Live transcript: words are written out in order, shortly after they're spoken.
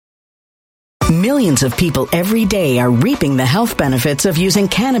Millions of people every day are reaping the health benefits of using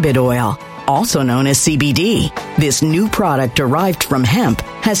cannabis oil, also known as CBD. This new product derived from hemp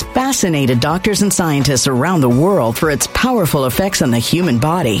has fascinated doctors and scientists around the world for its powerful effects on the human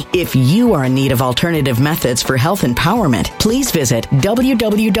body. If you are in need of alternative methods for health empowerment, please visit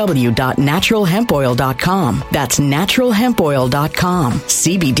www.naturalhempoil.com. That's naturalhempoil.com.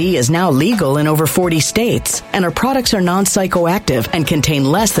 CBD is now legal in over 40 states, and our products are non-psychoactive and contain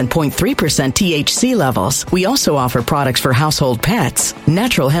less than 0.3% THC levels. We also offer products for household pets.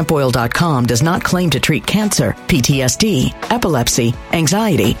 Naturalhempoil.com does not claim to treat cancer, PTSD, epilepsy,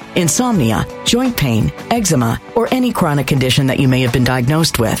 anxiety, insomnia, joint pain, eczema, or any chronic condition that you may have been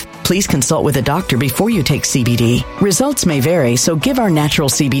diagnosed with. Please consult with a doctor before you take CBD. Results may vary, so give our natural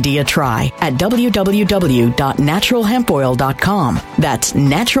CBD a try at www.naturalhempoil.com. That's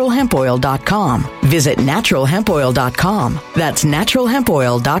naturalhempoil.com. Visit naturalhempoil.com. That's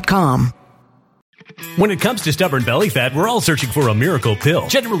naturalhempoil.com. When it comes to stubborn belly fat, we're all searching for a miracle pill.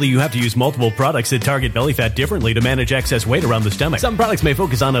 Generally, you have to use multiple products that target belly fat differently to manage excess weight around the stomach. Some products may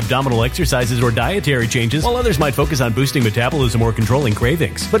focus on abdominal exercises or dietary changes, while others might focus on boosting metabolism or controlling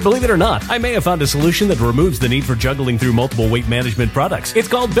cravings. But believe it or not, I may have found a solution that removes the need for juggling through multiple weight management products. It's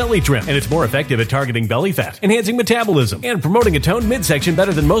called Belly Trim, and it's more effective at targeting belly fat, enhancing metabolism, and promoting a toned midsection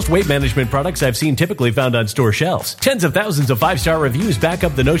better than most weight management products I've seen typically found on store shelves. Tens of thousands of 5-star reviews back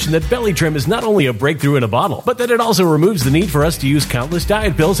up the notion that Belly Trim is not only a breakthrough in a bottle, but that it also removes the need for us to use countless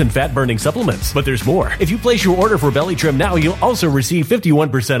diet pills and fat-burning supplements. But there's more. If you place your order for Belly Trim now, you'll also receive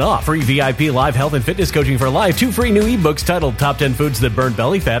 51% off, free VIP live health and fitness coaching for life, 2 free new ebooks titled Top 10 Foods That Burn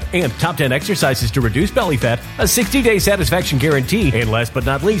Belly Fat and Top 10 Exercises to Reduce Belly Fat, a 60-day satisfaction guarantee, and last but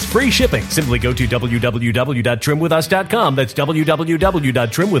not least, free shipping. Simply go to www.trimwithus.com. That's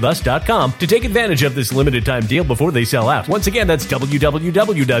www.trimwithus.com to take advantage of this limited time deal before they sell out. Once again, that's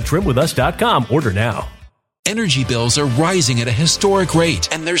www.trimwithus.com. Order now. Energy bills are rising at a historic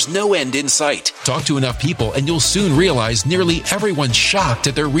rate, and there's no end in sight. Talk to enough people, and you'll soon realize nearly everyone's shocked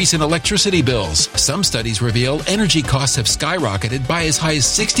at their recent electricity bills. Some studies reveal energy costs have skyrocketed by as high as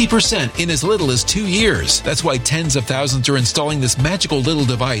 60% in as little as 2 years. That's why tens of thousands are installing this magical little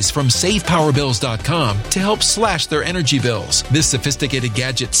device from SavePowerBills.com to help slash their energy bills. This sophisticated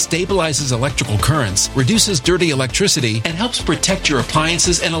gadget stabilizes electrical currents, reduces dirty electricity, and helps protect your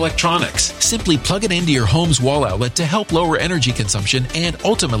appliances and electronics. Simply plug it into your home's wall outlet to help lower energy consumption and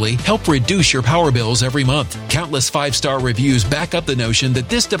ultimately help reduce your power bills every month. Countless 5-star reviews back up the notion that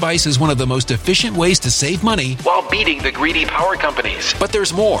this device is one of the most efficient ways to save money while beating the greedy power companies. But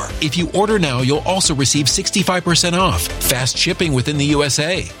there's more. If you order now, you'll also receive 65% off, fast shipping within the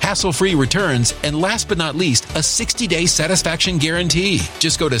USA, hassle-free returns, and last but not least, a 60-day satisfaction guarantee.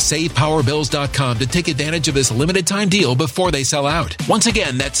 Just go to SavePowerBills.com to take advantage of this limited time deal before they sell out. Once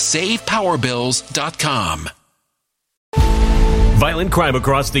again, that's SavePowerBills.com. Violent crime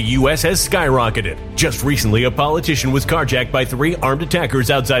across the U.S. has skyrocketed. Just recently, a politician was carjacked by 3 armed attackers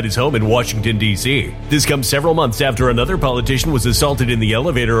outside his home in Washington, D.C. This comes several months after another politician was assaulted in the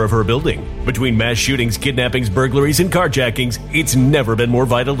elevator of her building. Between mass shootings, kidnappings, burglaries, and carjackings, it's never been more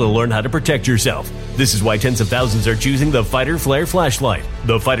vital to learn how to protect yourself. This is why tens of thousands are choosing the Fighter Flare flashlight.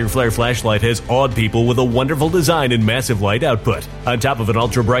 The Fighter Flare flashlight has awed people with a wonderful design and massive light output. On top of an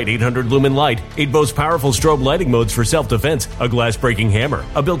ultra-bright 800-lumen light, it boasts powerful strobe lighting modes for self-defense, a glass-breaking hammer,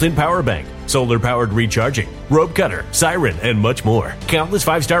 a built-in power bank, solar-powered recharging, rope cutter, siren, and much more. Countless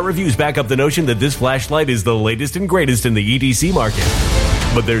 5-star reviews back up the notion that this flashlight is the latest and greatest in the EDC market.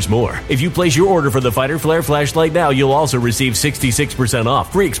 But there's more. If you place your order for the Fighter Flare flashlight now, you'll also receive 66%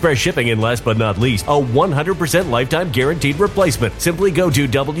 off, free express shipping, and last but not least, a 100% lifetime guaranteed replacement. Simply go to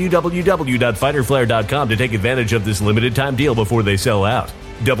www.fighterflare.com to take advantage of this limited time deal before they sell out.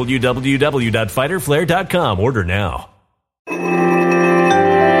 www.fighterflare.com. Order now.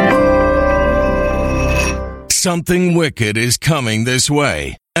 Something wicked is coming this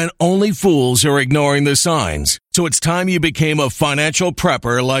way, and only fools are ignoring the signs. So it's time you became a financial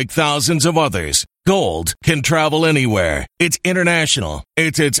prepper like thousands of others. Gold can travel anywhere. It's international.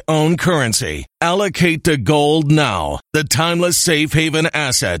 It's its own currency. Allocate to gold now, the timeless safe haven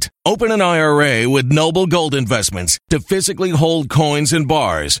asset. Open an IRA with Noble Gold Investments to physically hold coins and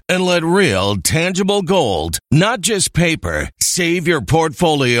bars and let real, tangible gold, not just paper, Save your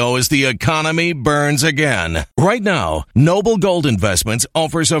portfolio as the economy burns again. Right now, Noble Gold Investments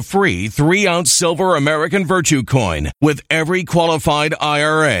offers a free 3-ounce silver American Virtue coin with every qualified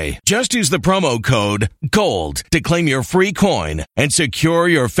IRA. Just use the promo code GOLD to claim your free coin and secure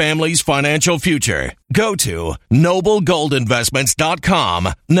your family's financial future. Go to noblegoldinvestments.com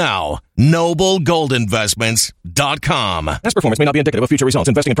now. noblegoldinvestments.com. Past performance may not be indicative of future results.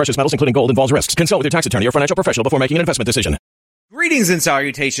 Investing in precious metals, including gold, involves risks. Consult with your tax attorney or financial professional before making an investment decision. Greetings and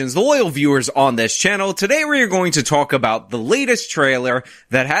salutations, loyal viewers on this channel. Today we are going to talk about the latest trailer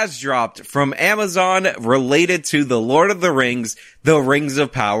that has dropped from Amazon related to The Lord of the Rings, The Rings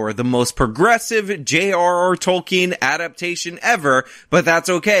of Power, the most progressive J.R.R. Tolkien adaptation ever, but that's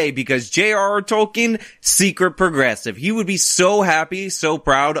okay because J.R.R. Tolkien, secret progressive. He would be so happy, so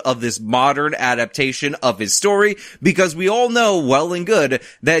proud of this modern adaptation of his story because we all know well and good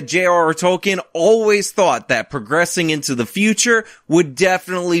that J.R.R. Tolkien always thought that progressing into the future would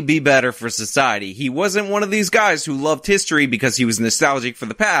definitely be better for society. He wasn't one of these guys who loved history because he was nostalgic for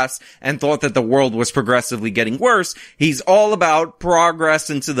the past and thought that the world was progressively getting worse. He's all about progress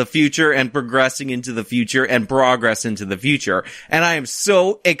into the future and progressing into the future and progress into the future. And I am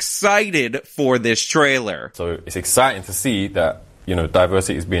so excited for this trailer. So it's exciting to see that, you know,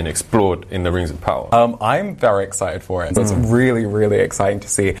 diversity is being explored in the Rings of Power. I'm very excited for it. So it's really, really exciting to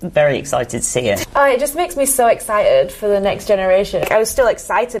see. Very excited to see it. Oh, it just makes me so excited for the next generation. I was still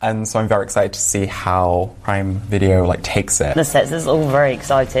excited. And so I'm very excited to see how Prime Video takes it. The sets is all very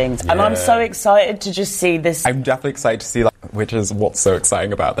exciting. Yeah. And I'm so excited to just see this. I'm definitely excited to see which is what's so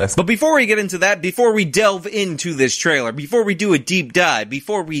exciting about this. But before we get into that, before we delve into this trailer, before we do a deep dive,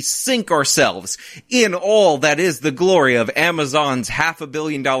 before we sink ourselves in all that is the glory of Amazon's $500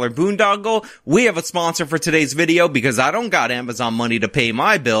 million boondoggle, we have a sponsor for today's video because I don't got Amazon money to pay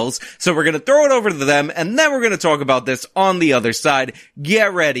my bills. So we're going to throw it over to them and then we're going to talk about this on the other side.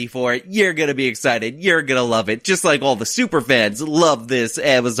 Get ready for it. You're going to be excited. You're going to love it. Just like all the super fans love this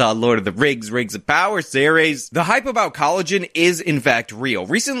Amazon Lord of the Rings, Rings of Power series. The hype about collagen is in fact real.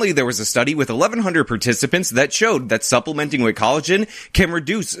 Recently there was a study with 1,100 participants that showed that supplementing with collagen can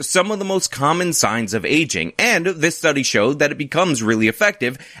reduce some of the most common signs of aging. And this study showed that it becomes really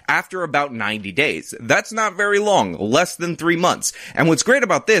effective after about 90 days. That's not very long, less than 3 months. And what's great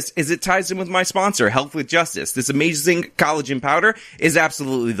about this is it ties in with my sponsor, Health with Justice. This amazing collagen powder is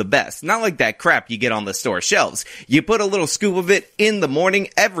absolutely the best. Not like that crap you get on the store shelves. You put a little scoop of it in the morning,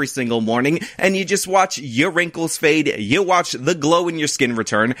 every single morning, and you just watch your wrinkles fade, you watch the glow in your skin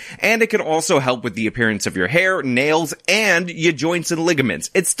return, and it can also help with the appearance of your hair, nails, and your joints and ligaments.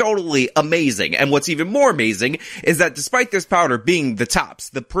 It's totally amazing. And what's even more amazing is that despite this powder being the tops,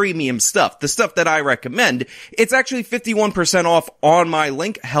 the premium stuff, the stuff that I recommend, it's actually 51% off on my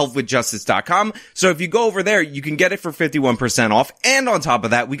link, healthwithjustice.com. So if you go over there, you can get it for 51% off. And on top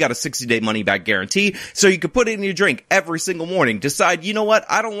of that, we got a 60-day money-back guarantee. So you could put it in your drink every single morning. Decide, you know what?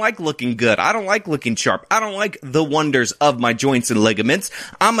 I don't like looking good. I don't like looking sharp. I don't like the wonders of my joints and ligaments.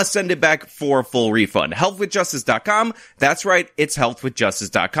 I'm gonna send it back for a full refund. Healthwithjustice.com. That's right. It's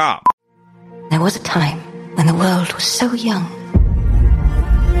healthwithjustice.com. There was a time when the world was so young.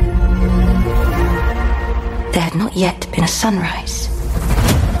 There had not yet been a sunrise.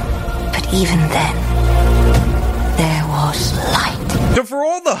 But even then, there was light. So for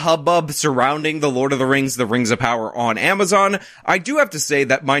all the hubbub surrounding The Lord of the Rings, The Rings of Power on Amazon, I do have to say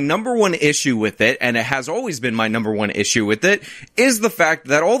that my number one issue with it, and it has always been my number one issue with it, is the fact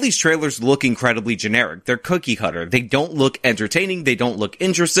that all these trailers look incredibly generic. They're cookie cutter. They don't look entertaining. They don't look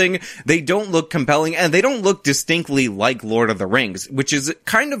interesting. They don't look compelling. And they don't look distinctly like Lord of the Rings, which is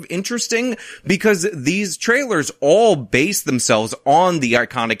kind of interesting because these trailers all base themselves on the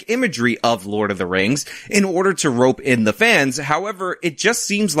iconic imagery of Lord of the Rings in order to rope in the fans. However, it just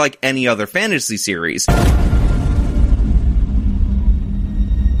seems like any other fantasy series.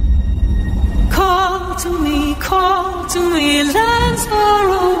 Call to me, lands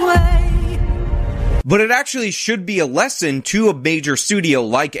far away. But it actually should be a lesson to a major studio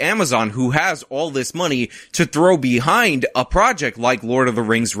like Amazon, who has all this money to throw behind a project like Lord of the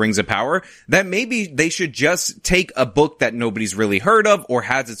Rings, Rings of Power, that maybe they should just take a book that nobody's really heard of or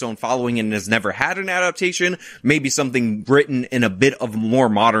has its own following and has never had an adaptation, maybe something written in a bit of more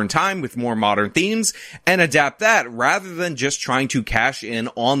modern time with more modern themes, and adapt that rather than just trying to cash in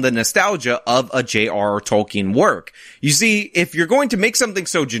on the nostalgia of a J.R.R. Tolkien work. You see, if you're going to make something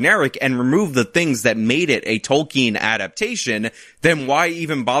so generic and remove the things that made it a Tolkien adaptation, then why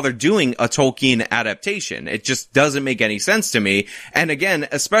even bother doing a Tolkien adaptation? It just doesn't make any sense to me. And again,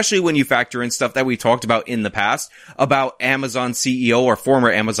 especially when you factor in stuff that we talked about in the past about Amazon CEO or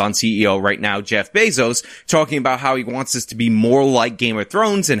former Amazon CEO right now, Jeff Bezos, talking about how he wants this to be more like Game of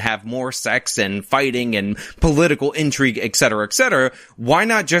Thrones and have more sex and fighting and political intrigue, etc., etc. Why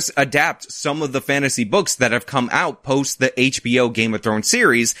not just adapt some of the fantasy books that have come out post the HBO Game of Thrones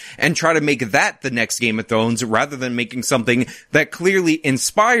series and try to make that the next Game of Thrones rather than making something that clearly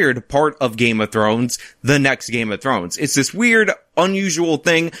inspired part of Game of Thrones the next Game of Thrones? It's this weird, unusual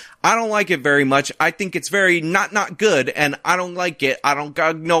thing. I don't like it very much. I think it's very not good, and I don't like it. I don't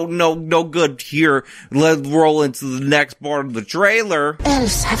got no good here. Let's roll into the next part of the trailer.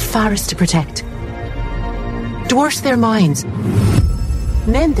 Elves have forests to protect. Dwarfs their mines.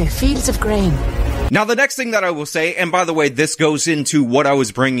 Men their fields of grain. Now, the next thing that I will say, and by the way, this goes into what I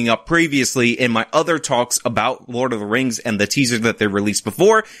was bringing up previously in my other talks about Lord of the Rings and the teaser that they released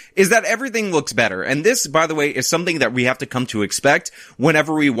before, is that everything looks better. And this, by the way, is something that we have to come to expect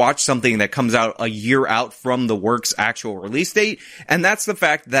whenever we watch something that comes out a year out from the work's actual release date. And that's the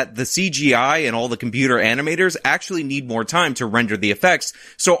fact that the CGI and all the computer animators actually need more time to render the effects.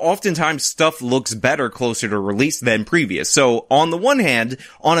 So oftentimes stuff looks better closer to release than previous. So on the one hand,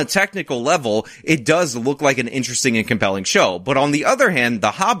 on a technical level, it does look like an interesting and compelling show. But on the other hand, The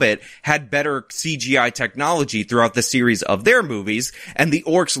Hobbit had better CGI technology throughout the series of their movies, and the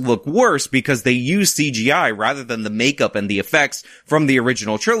orcs look worse because they use CGI rather than the makeup and the effects from the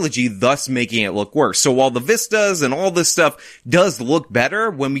original trilogy, thus making it look worse. So while the vistas and all this stuff does look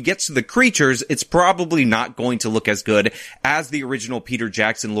better, when we get to the creatures, it's probably not going to look as good as the original Peter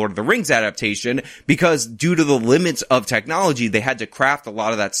Jackson Lord of the Rings adaptation, because due to the limits of technology, they had to craft a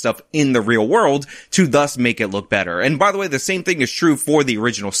lot of that stuff in the real world to thus make it look better. And by the way, the same thing is true for the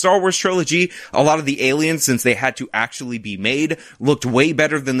original Star Wars trilogy. A lot of the aliens, since they had to actually be made, looked way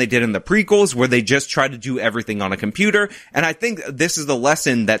better than they did in the prequels, where they just tried to do everything on a computer. And I think this is the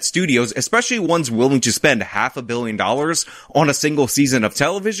lesson that studios, especially ones willing to spend $500 million on a single season of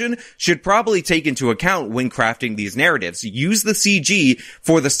television, should probably take into account when crafting these narratives. Use the CG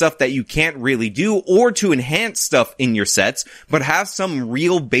for the stuff that you can't really do, or to enhance stuff in your sets, but have some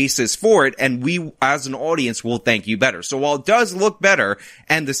real basis for it, and we as an audience will thank you better. So while it does look better,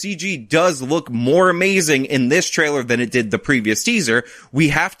 and the CG does look more amazing in this trailer than it did the previous teaser, we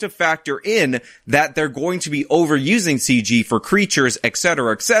have to factor in that they're going to be overusing CG for creatures,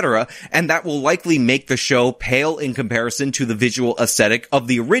 etc., and that will likely make the show pale in comparison to the visual aesthetic of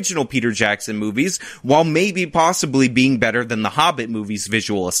the original Peter Jackson movies, while maybe possibly being better than the Hobbit movies'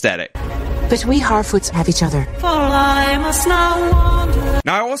 visual aesthetic. But we Harfoots have each other. For I must now wander.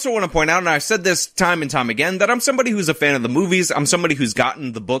 Now, I also want to point out, and I've said this time and time again, that I'm somebody who's a fan of the movies. I'm somebody who's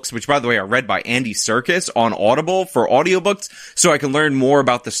gotten the books, which, by the way, are read by Andy Serkis on Audible for audiobooks, so I can learn more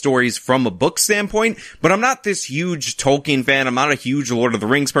about the stories from a book standpoint. But I'm not this huge Tolkien fan. I'm not a huge Lord of the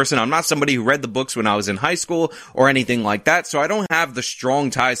Rings person. I'm not somebody who read the books when I was in high school or anything like that, so I don't have the strong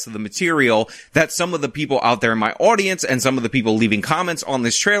ties to the material that some of the people out there in my audience and some of the people leaving comments on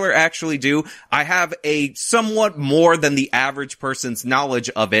this trailer actually do. I have a somewhat more than the average person's knowledge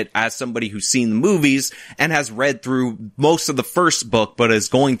of it as somebody who's seen the movies and has read through most of the first book, but is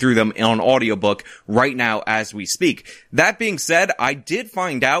going through them on audiobook right now as we speak. That being said, I did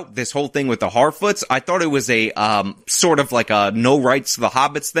find out this whole thing with the Harfoots. I thought it was a sort of like a no rights to the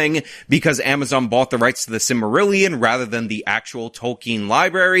Hobbits thing, because Amazon bought the rights to the Silmarillion rather than the actual Tolkien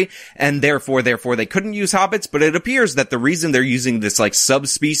library, and therefore they couldn't use Hobbits. But it appears that the reason they're using this like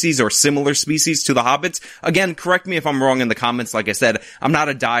subspecies or similar species to the Hobbits, again, correct me if I'm wrong in the comments, like I said, I'm not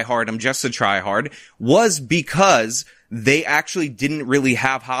a diehard, I'm just a tryhard, was because they actually didn't really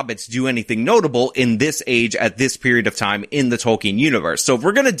have hobbits do anything notable in this age at this period of time in the Tolkien universe. So if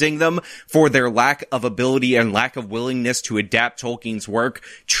we're gonna ding them for their lack of ability and lack of willingness to adapt Tolkien's work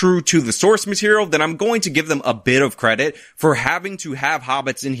true to the source material, then I'm going to give them a bit of credit for having to have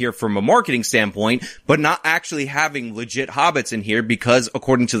hobbits in here from a marketing standpoint, but not actually having legit hobbits in here because,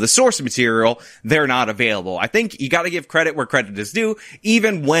 according to the source material, they're not available. I think you gotta give credit where credit is due,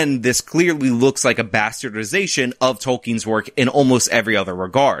 even when this clearly looks like a bastardization of Tolkien's work in almost every other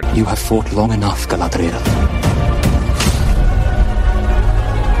regard. You have fought long enough, Galadriel.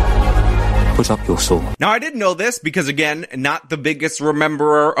 Put up your sword. Now, I didn't know this because, again, not the biggest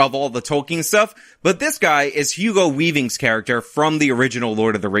rememberer of all the Tolkien stuff, but this guy is Hugo Weaving's character from the original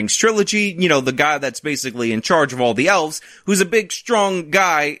Lord of the Rings trilogy. You know, the guy that's basically in charge of all the elves, who's a big, strong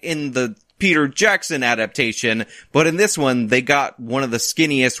guy in the Peter Jackson adaptation, but in this one, they got one of the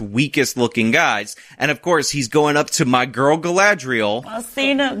skinniest, weakest looking guys. And of course, he's going up to my girl Galadriel. I've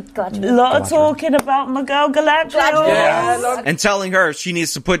seen a lot of talking about my girl Galadriel. And telling her she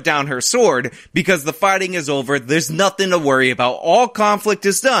needs to put down her sword because the fighting is over. There's nothing to worry about. All conflict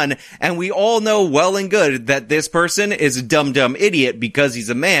is done. And we all know well and good that this person is a dumb idiot because he's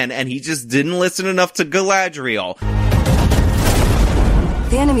a man and he just didn't listen enough to Galadriel.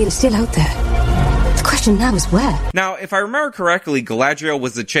 The enemy is still out there. The question now is where? Now, if I remember correctly, Galadriel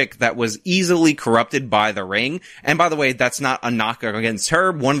was the chick that was easily corrupted by the ring. And by the way, that's not a knock against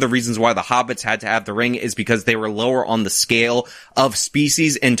her. One of the reasons why the hobbits had to have the ring is because they were lower on the scale of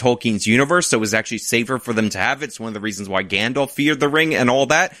species in Tolkien's universe, so it was actually safer for them to have it. It's one of the reasons why Gandalf feared the ring and all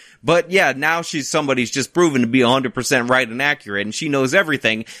that. But yeah, now she's somebody's just proven to be 100% right and accurate, and she knows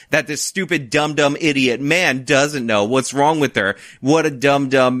everything that this stupid dumb idiot man doesn't know. What's wrong with her? What a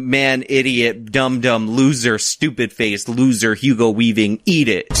dumb man, idiot, dumb loser, stupid-faced loser, Hugo Weaving. Eat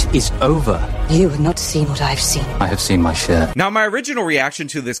it. It's over. You have not seen what I've seen. I have seen my share. Now, my original reaction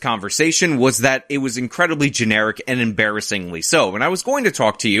to this conversation was that it was incredibly generic and embarrassingly so, and I was going to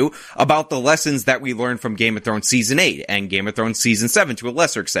talk to you about the lessons that we learned from Game of Thrones Season 8, and Game of Thrones Season 7 to a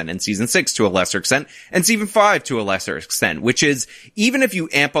lesser extent, and Season 6 to a lesser extent, and Season 5 to a lesser extent, which is, even if you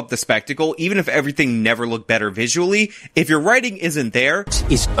amp up the spectacle, even if everything never looked better visually, if your writing isn't there,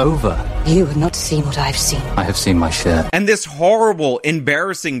 it's over. You have not seen what I've seen. I have seen my share. And this horrible,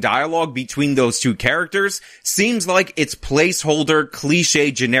 embarrassing dialogue between those two characters seems like it's placeholder,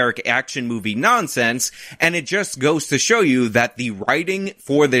 cliche, generic action movie nonsense, and it just goes to show you that the writing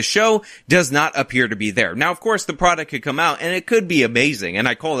for this show does not appear to be there. Now, of course, the product could come out, and it could be amazing, and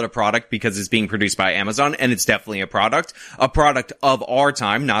I call it a product because it's being produced by Amazon, and it's definitely a product of our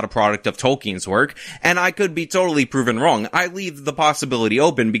time, not a product of Tolkien's work, and I could be totally proven wrong. I leave the possibility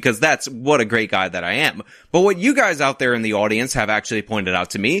open because that's what a great guy that I am. But what you guys out there in the audience have actually pointed out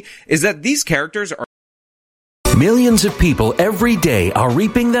to me is that these characters are Millions of people every day are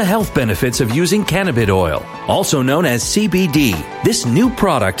reaping the health benefits of using cannabis oil, also known as CBD. This new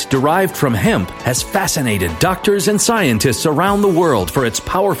product derived from hemp has fascinated doctors and scientists around the world for its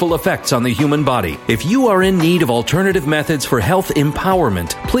powerful effects on the human body. If you are in need of alternative methods for health empowerment,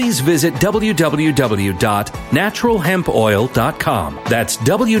 please visit www.naturalhempoil.com. That's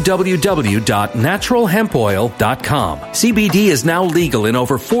www.naturalhempoil.com. CBD is now legal in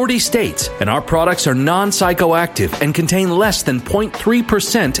over 40 states, and our products are non-psychoactive and contain less than 0.3%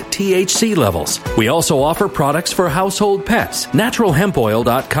 THC levels. We also offer products for household pets.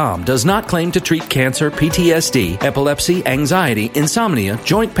 NaturalHempOil.com does not claim to treat cancer, PTSD, epilepsy, anxiety, insomnia,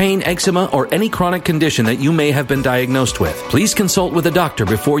 joint pain, eczema, or any chronic condition that you may have been diagnosed with. Please consult with a doctor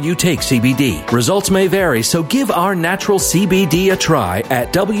before you take CBD. Results may vary, so give our natural CBD a try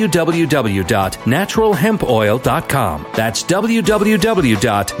at www.naturalhempoil.com. That's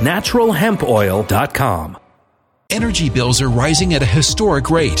www.naturalhempoil.com. Energy bills are rising at a historic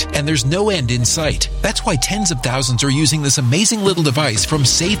rate, and there's no end in sight. That's why tens of thousands are using this amazing little device from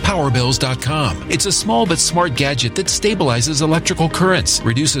SavePowerBills.com. It's a small but smart gadget that stabilizes electrical currents,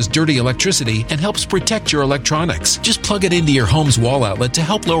 reduces dirty electricity, and helps protect your electronics. Just plug it into your home's wall outlet to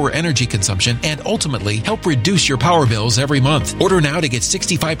help lower energy consumption and ultimately help reduce your power bills every month. Order now to get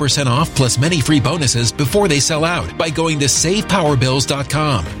 65% off plus many free bonuses before they sell out by going to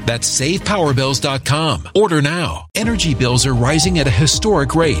SavePowerBills.com. That's SavePowerBills.com. Order now. Energy bills are rising at a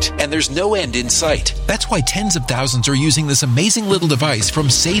historic rate, and there's no end in sight. That's why tens of thousands are using this amazing little device from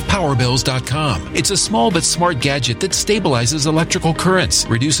SavePowerBills.com. It's a small but smart gadget that stabilizes electrical currents,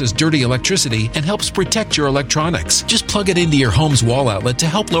 reduces dirty electricity, and helps protect your electronics. Just plug it into your home's wall outlet to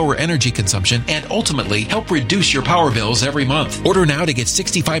help lower energy consumption and ultimately help reduce your power bills every month. Order now to get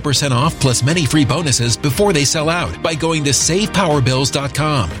 65% off plus many free bonuses before they sell out by going to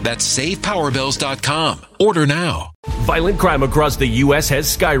SavePowerBills.com. That's SavePowerBills.com. Order now. Violent crime across the U.S.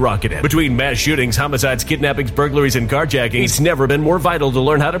 has skyrocketed. Between mass shootings, homicides, kidnappings, burglaries, and carjackings, it's never been more vital to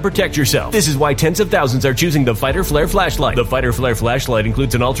learn how to protect yourself. This is why tens of thousands are choosing the Fighter Flare flashlight. The Fighter Flare flashlight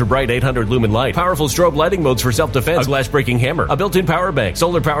includes an ultra-bright 800 lumen light, powerful strobe lighting modes for self-defense, a glass-breaking hammer, a built-in power bank,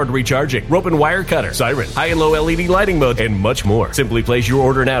 solar-powered recharging, rope and wire cutter, siren, high and low LED lighting mode, and much more. Simply place your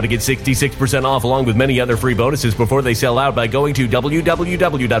order now to get 66% off along with many other free bonuses before they sell out by going to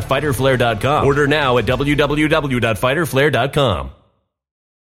www.fighterflare.com. Order now at www.fighterflare.com.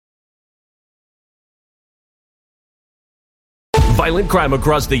 Violent crime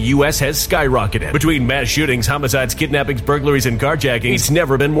across the U.S. has skyrocketed. Between mass shootings, homicides, kidnappings, burglaries, and carjackings, it's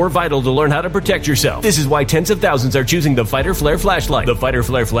never been more vital to learn how to protect yourself. This is why tens of thousands are choosing the Fighter Flare flashlight. The Fighter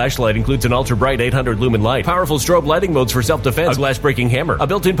Flare flashlight includes an ultra-bright 800 lumen light, powerful strobe lighting modes for self-defense, a glass-breaking hammer, a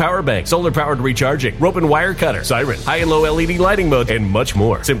built-in power bank, solar-powered recharging, rope and wire cutter, siren, high and low LED lighting mode, and much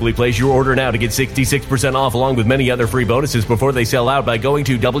more. Simply place your order now to get 66% off along with many other free bonuses before they sell out by going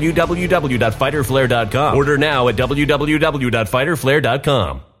to www.fighterflare.com. Order now at www.fighterflare.com.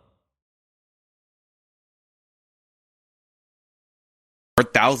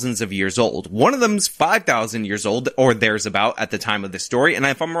 Thousands of years old. One of them's 5,000 years old, or there's about at the time of the story. And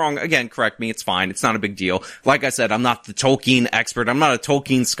if I'm wrong, again, correct me. It's fine. It's not a big deal. Like I said, I'm not the Tolkien expert. I'm not a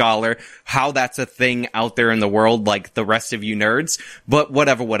Tolkien scholar. How that's a thing out there in the world, like the rest of you nerds. But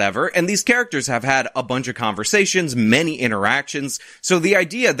whatever. And these characters have had a bunch of conversations, many interactions. So the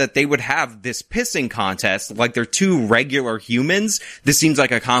idea that they would have this pissing contest, like they're two regular humans, this seems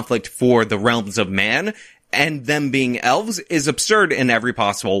like a conflict for the realms of man. And them being elves is absurd in every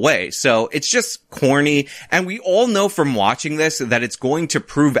possible way. So it's just corny. And we all know from watching this that it's going to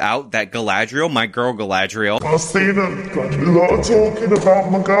prove out that Galadriel, my girl Galadriel, I've seen it. Got a lot of talking about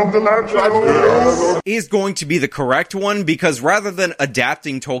my girl Galadriel. Is going to be the correct one, because rather than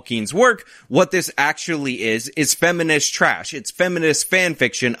adapting Tolkien's work, what this actually is feminist trash. It's feminist fan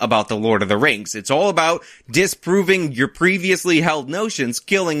fiction about the Lord of the Rings. It's all about disproving your previously held notions,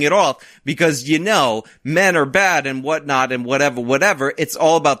 killing it off, because men are bad and whatnot and whatever. It's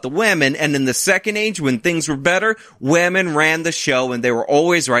all about the women. And in the Second Age, when things were better, women ran the show and they were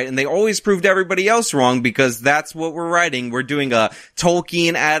always right, and they always proved everybody else wrong, because that's what we're writing. We're doing a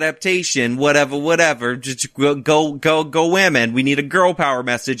Tolkien adaptation, whatever. Just go women. We need a girl power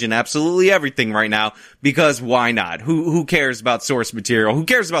message in absolutely everything right now, because why not? Who cares about source material? Who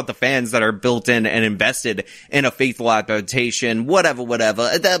cares about the fans that are built in and invested in a faithful adaptation? Whatever.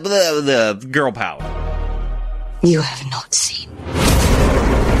 The girl power. You have not seen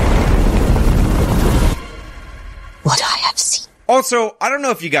what I have seen. Also, I don't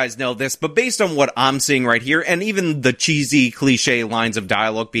know if you guys know this, but based on what I'm seeing right here, and even the cheesy cliche lines of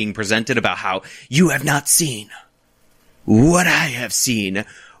dialogue being presented about how you have not seen what I have seen,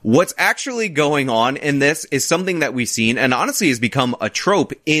 what's actually going on in this is something that we've seen and honestly has become a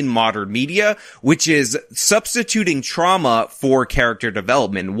trope in modern media, which is substituting trauma for character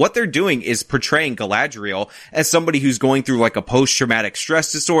development. What they're doing is portraying Galadriel as somebody who's going through like a post-traumatic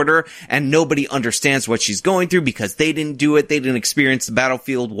stress disorder, and nobody understands what she's going through because they didn't do it, they didn't experience the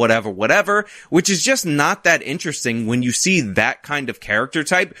battlefield, whatever, which is just not that interesting when you see that kind of character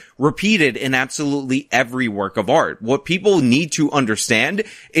type repeated in absolutely every work of art. What people need to understand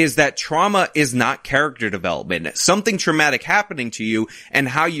is that trauma is not character development. Something traumatic happening to you and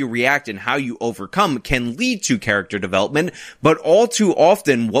how you react and how you overcome can lead to character development, but all too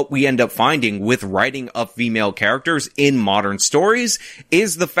often what we end up finding with writing of female characters in modern stories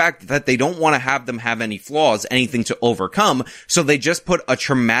is the fact that they don't want to have them have any flaws, anything to overcome, so they just put a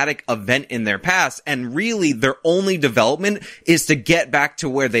traumatic event in their past, and really their only development is to get back to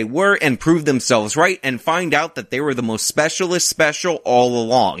where they were and prove themselves right and find out that they were the most special all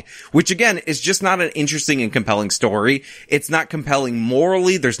along. Which again is just not an interesting and compelling story. It's not compelling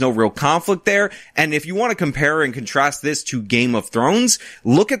morally. There's no real conflict there. And if you want to compare and contrast this to Game of Thrones,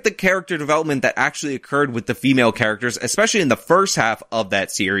 look at the character development that actually occurred with the female characters, especially in the first half of that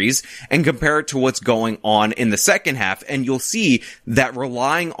series, and compare it to what's going on in the second half. And you'll see that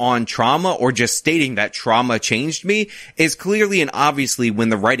relying on trauma or just stating that trauma changed me is clearly and obviously, when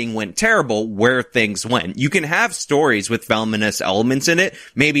the writing went terrible, where things went. You can have stories with feminist elements in it.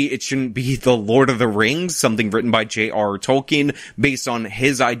 Maybe it shouldn't be The Lord of the Rings, something written by J.R.R. Tolkien based on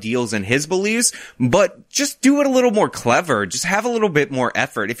his ideals and his beliefs, but just do it a little more clever. Just have a little bit more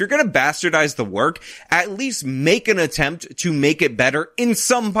effort. If you're going to bastardize the work, at least make an attempt to make it better in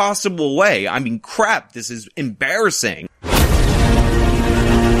some possible way. I mean, crap, this is embarrassing.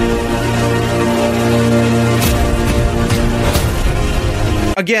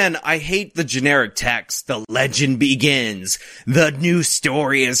 Again, I hate the generic text. The legend begins. The new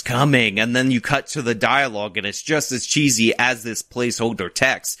story is coming. And then you cut to the dialogue and it's just as cheesy as this placeholder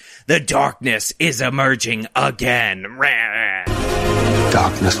text. The darkness is emerging again.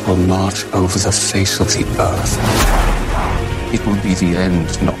 Darkness will march over the face of the earth. It will be the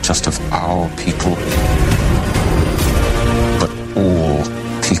end not just of our people, but all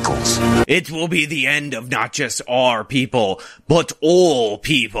peoples. It will be the end of not just our people, but all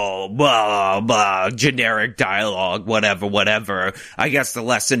people. Blah, blah, generic dialogue, whatever. I guess the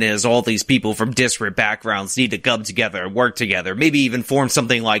lesson is all these people from disparate backgrounds need to come together and work together. Maybe even form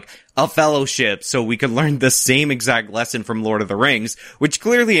something like a fellowship so we could learn the same exact lesson from Lord of the Rings, which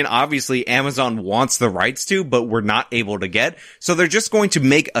clearly and obviously Amazon wants the rights to, but we're not able to get. So they're just going to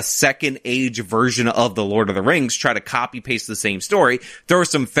make a second age version of the Lord of the Rings, try to copy paste the same story, throw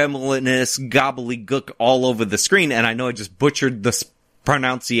some feminist gobbledygook all over the screen, and I know I just butchered the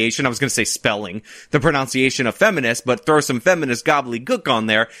pronunciation. I was going to say spelling, the pronunciation of feminist, but throw some feminist gobbledygook on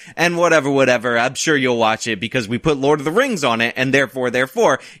there and whatever. I'm sure you'll watch it because we put Lord of the Rings on it, and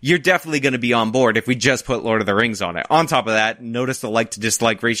therefore, you're definitely going to be on board if we just put Lord of the Rings on it. On top of that, notice the like to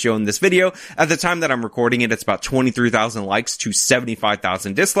dislike ratio in this video. At the time that I'm recording it, it's about 23,000 likes to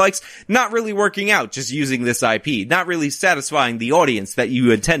 75,000 dislikes. Not really working out, just using this IP. Not really satisfying the audience that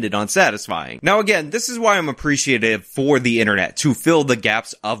you intended on satisfying. Now again, this is why I'm appreciative for the internet, to fill the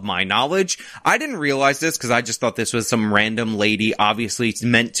gaps of my knowledge. I didn't realize this because I just thought this was some random lady. Obviously, it's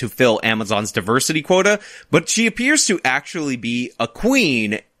meant to fill Amazon's diversity quota, but she appears to actually be a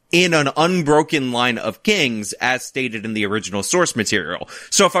queen in an unbroken line of kings, as stated in the original source material.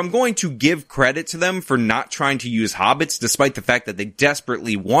 So if I'm going to give credit to them for not trying to use hobbits, despite the fact that they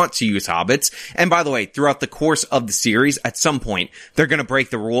desperately want to use hobbits, and by the way, throughout the course of the series, at some point, they're going to break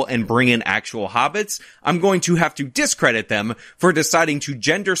the rule and bring in actual hobbits, I'm going to have to discredit them for deciding to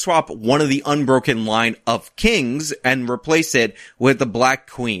gender swap one of the unbroken line of kings and replace it with the Black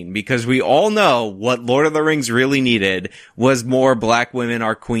Queen, because we all know what Lord of the Rings really needed was more black women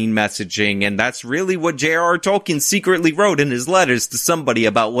are queen messaging, and that's really what J.R.R. Tolkien secretly wrote in his letters to somebody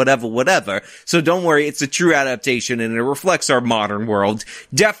about whatever. So don't worry, it's a true adaptation and it reflects our modern world.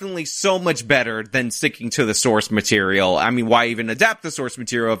 Definitely so much better than sticking to the source material. I mean, why even adapt the source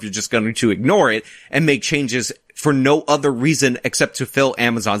material if you're just going to ignore it and make changes for no other reason except to fill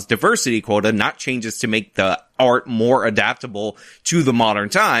Amazon's diversity quota, not changes to make the art more adaptable to the modern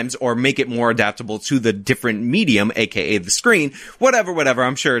times or make it more adaptable to the different medium, aka the screen. Whatever,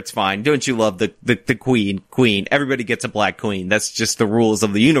 I'm sure it's fine. Don't you love the queen? Everybody gets a black queen. That's just the rules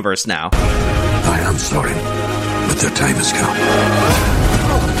of the universe now. I am sorry, but the time has come.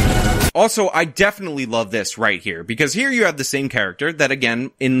 Also, I definitely love this right here, because here you have the same character that,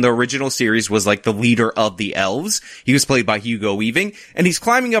 again, in the original series was like the leader of the elves. He was played by Hugo Weaving, and he's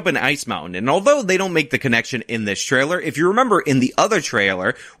climbing up an ice mountain. And although they don't make the connection in this trailer, if you remember in the other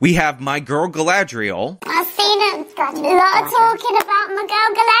trailer, we have my girl Galadriel. I've seen it. Got a lot of talking about my girl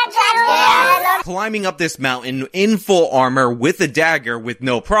Galadriel. Climbing up this mountain in full armor with a dagger with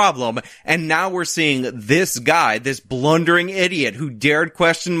no problem. And now we're seeing this guy, this blundering idiot who dared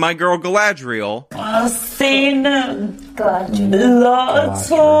question my girl Galadriel. I've seen a lot of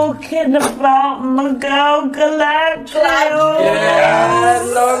talking about my girl Galadriel.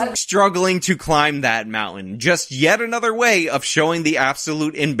 Struggling to climb that mountain. Just yet another way of showing the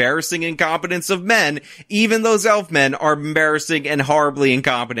absolute embarrassing incompetence of men. Even those elf men are embarrassing and horribly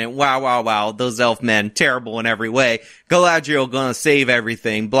incompetent. Wow. Those elf men, terrible in every way. Galadriel gonna save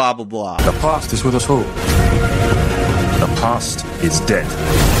everything, blah, blah, blah. The past is with us all. The past is dead.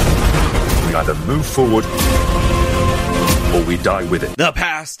 We either move forward or we die with it. The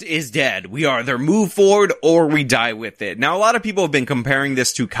past is dead. We either move forward or we die with it. Now, a lot of people have been comparing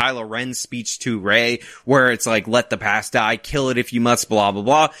this to Kylo Ren's speech to Rey, where it's like, let the past die, kill it if you must, blah, blah,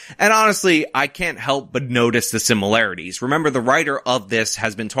 blah. And honestly, I can't help but notice the similarities. Remember, the writer of this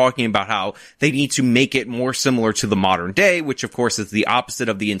has been talking about how they need to make it more similar to the modern day, which of course is the opposite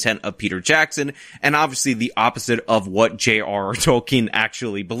of the intent of Peter Jackson, and obviously the opposite of what J.R.R. Tolkien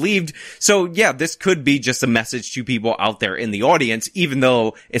actually believed. So yeah, this could be just a message to people out there in the audience, even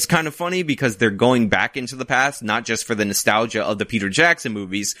though it's kind of funny because they're going back into the past, not just for the nostalgia of the Peter Jackson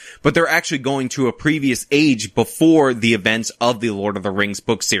movies, but they're actually going to a previous age before the events of the Lord of the Rings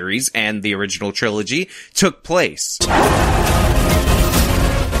book series and the original trilogy took place.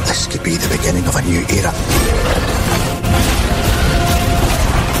 This could be the beginning of a new era.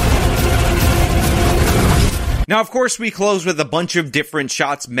 Now, of course, we close with a bunch of different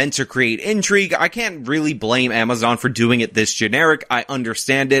shots meant to create intrigue. I can't really blame Amazon for doing it this generic. I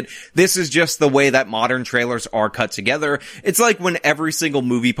understand it. This is just the way that modern trailers are cut together. It's like when every single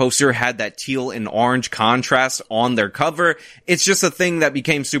movie poster had that teal and orange contrast on their cover. It's just a thing that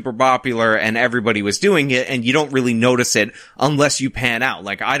became super popular and everybody was doing it, and you don't really notice it unless you pan out.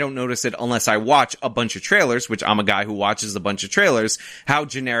 Like, I don't notice it unless I watch a bunch of trailers, which I'm a guy who watches a bunch of trailers, how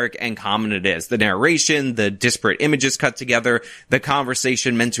generic and common it is. The narration, the disproportionate disparate images cut together, the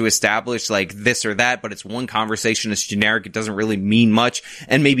conversation meant to establish like this or that, but it's one conversation, it's generic, it doesn't really mean much,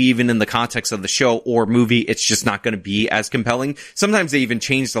 and maybe even in the context of the show or movie, it's just not going to be as compelling. Sometimes they even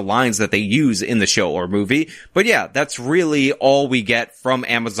change the lines that they use in the show or movie, but yeah, that's really all we get from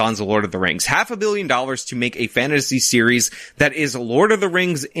Amazon's Lord of the Rings. $500 million to make a fantasy series that is Lord of the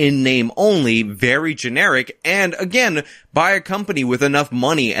Rings in name only, very generic, and again, by a company with enough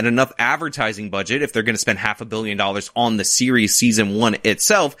money and enough advertising budget, if they're going to spend $500 million on the series season 1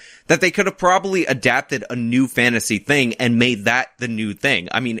 itself, that they could have probably adapted a new fantasy thing and made that the new thing.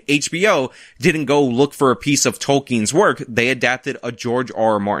 I mean, HBO didn't go look for a piece of Tolkien's work. They adapted a George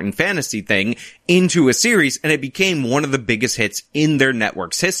R.R. Martin fantasy thing into a series, and it became one of the biggest hits in their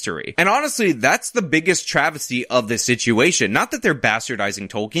network's history. And honestly, that's the biggest travesty of this situation. Not that they're bastardizing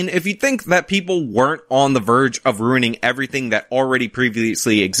Tolkien. If you think that people weren't on the verge of ruining everything that already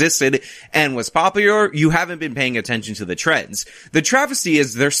previously existed and was popular, you haven't been paying attention to the trends. The travesty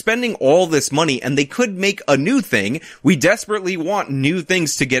is they're spending all this money and they could make a new thing. We desperately want new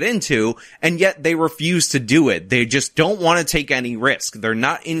things to get into, and yet they refuse to do it. They just don't want to take any risk. They're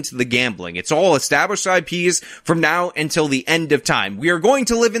not into the gambling. It's all established IPs from now until the end of time. We are going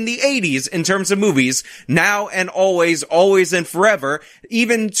to live in the 80s in terms of movies, now and always, always and forever,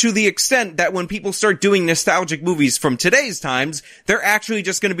 even to the extent that when people start doing nostalgic movies from today's times, they're actually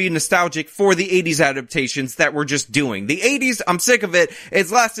just going to be nostalgic for the 80s adaptations that we're just doing. The 80s, I'm sick of it.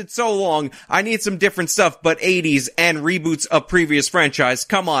 It's lasted so long. I need some different stuff, but 80s and reboots of previous franchise.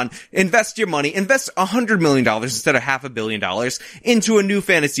 Come on, invest your money. Invest $100 million instead of $500 million into a new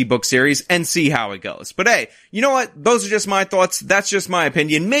fantasy book series and see how it goes. But hey, you know what? Those are just my thoughts. That's just my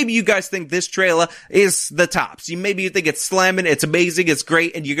opinion. Maybe you guys think this trailer is the tops. Maybe you think it's slamming, it's amazing, it's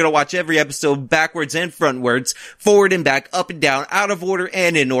great, and you're gonna watch every episode backwards and frontwards, forward and back, up and down, out of order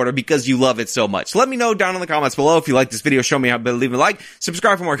and in order because you love it so much. Let me know down in the comments below. If you like this video, show me how to leave a like,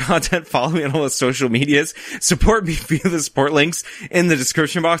 subscribe for more content, follow me on all the social medias, support me via the support links in the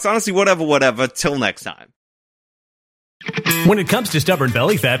description box. Honestly, whatever. Till next time. When it comes to stubborn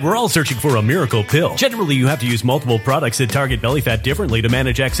belly fat, we're all searching for a miracle pill. Generally, you have to use multiple products that target belly fat differently to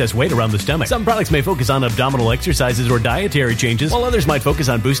manage excess weight around the stomach. Some products may focus on abdominal exercises or dietary changes, while others might focus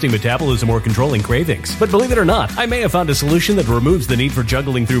on boosting metabolism or controlling cravings. But believe it or not, I may have found a solution that removes the need for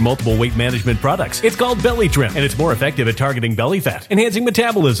juggling through multiple weight management products. It's called Belly Trim, and it's more effective at targeting belly fat, enhancing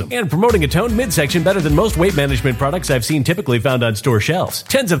metabolism, and promoting a toned midsection better than most weight management products I've seen typically found on store shelves.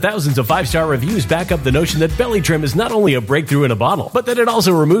 Tens of thousands of 5-star reviews back up the notion that Belly Trim is not only a breakthrough in a bottle, but that it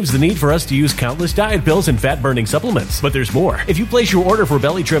also removes the need for us to use countless diet pills and fat-burning supplements. But there's more. If you place your order for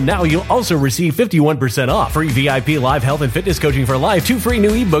Belly Trim now, you'll also receive 51% off, free VIP live health and fitness coaching for life, 2 free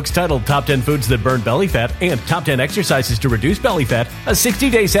new ebooks titled Top 10 Foods That Burn Belly Fat and Top 10 Exercises to Reduce Belly Fat, a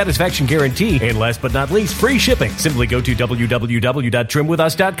 60-day satisfaction guarantee, and last but not least, free shipping. Simply go to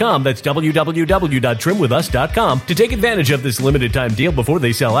www.trimwithus.com. That's www.trimwithus.com to take advantage of this limited time deal before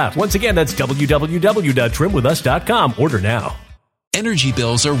they sell out. Once again, that's www.trimwithus.com. Order now. Energy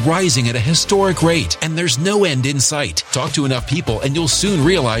bills are rising at a historic rate, and there's no end in sight. Talk to enough people, and you'll soon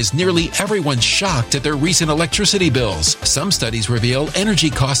realize nearly everyone's shocked at their recent electricity bills. Some studies reveal energy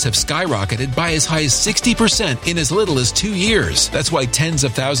costs have skyrocketed by as high as 60% in as little as 2 years. That's why tens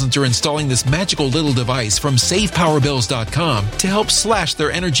of thousands are installing this magical little device from SavePowerBills.com to help slash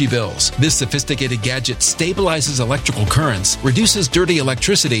their energy bills. This sophisticated gadget stabilizes electrical currents, reduces dirty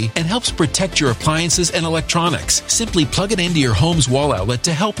electricity, and helps protect your appliances and electronics. Simply plug it into your home's wall outlet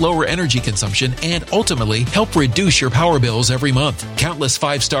to help lower energy consumption and ultimately help reduce your power bills every month. Countless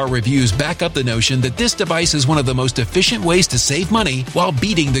 5-star reviews back up the notion that this device is one of the most efficient ways to save money while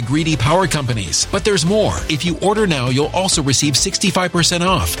beating the greedy power companies. But there's more. If you order now, you'll also receive 65%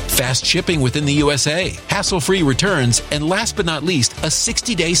 off, fast shipping within the USA, hassle-free returns, and last but not least, a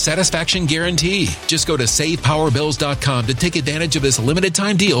 60-day satisfaction guarantee. Just go to SavePowerBills.com to take advantage of this limited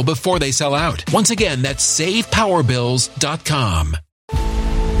time deal before they sell out. Once again, that's SavePowerBills.com.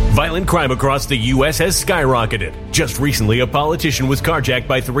 Violent crime across the U.S. has skyrocketed. Just recently, a politician was carjacked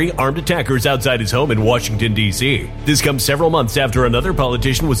by 3 armed attackers outside his home in Washington, D.C. This comes several months after another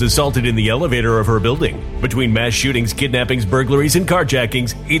politician was assaulted in the elevator of her building. Between mass shootings, kidnappings, burglaries, and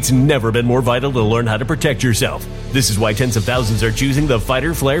carjackings, it's never been more vital to learn how to protect yourself. This is why tens of thousands are choosing the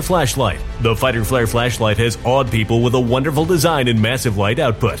Fighter Flare flashlight. The Fighter Flare flashlight has awed people with a wonderful design and massive light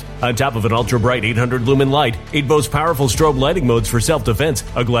output. On top of an ultra-bright 800-lumen light, it boasts powerful strobe lighting modes for self-defense,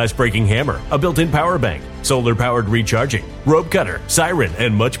 a glass-breaking hammer, a built-in power bank, solar-powered recharging, rope cutter, siren,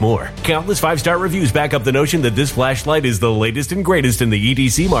 and much more. Countless 5-star reviews back up the notion that this flashlight is the latest and greatest in the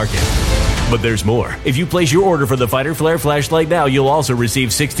EDC market. But there's more. If you place your order for the Fighter Flare flashlight now, you'll also receive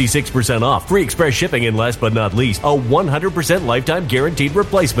 66% off, free express shipping, and last but not least, a 100% lifetime guaranteed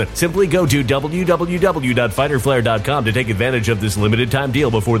replacement. Simply go to www.fighterflare.com to take advantage of this limited time deal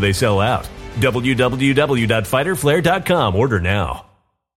before they sell out. www.fighterflare.com. Order now.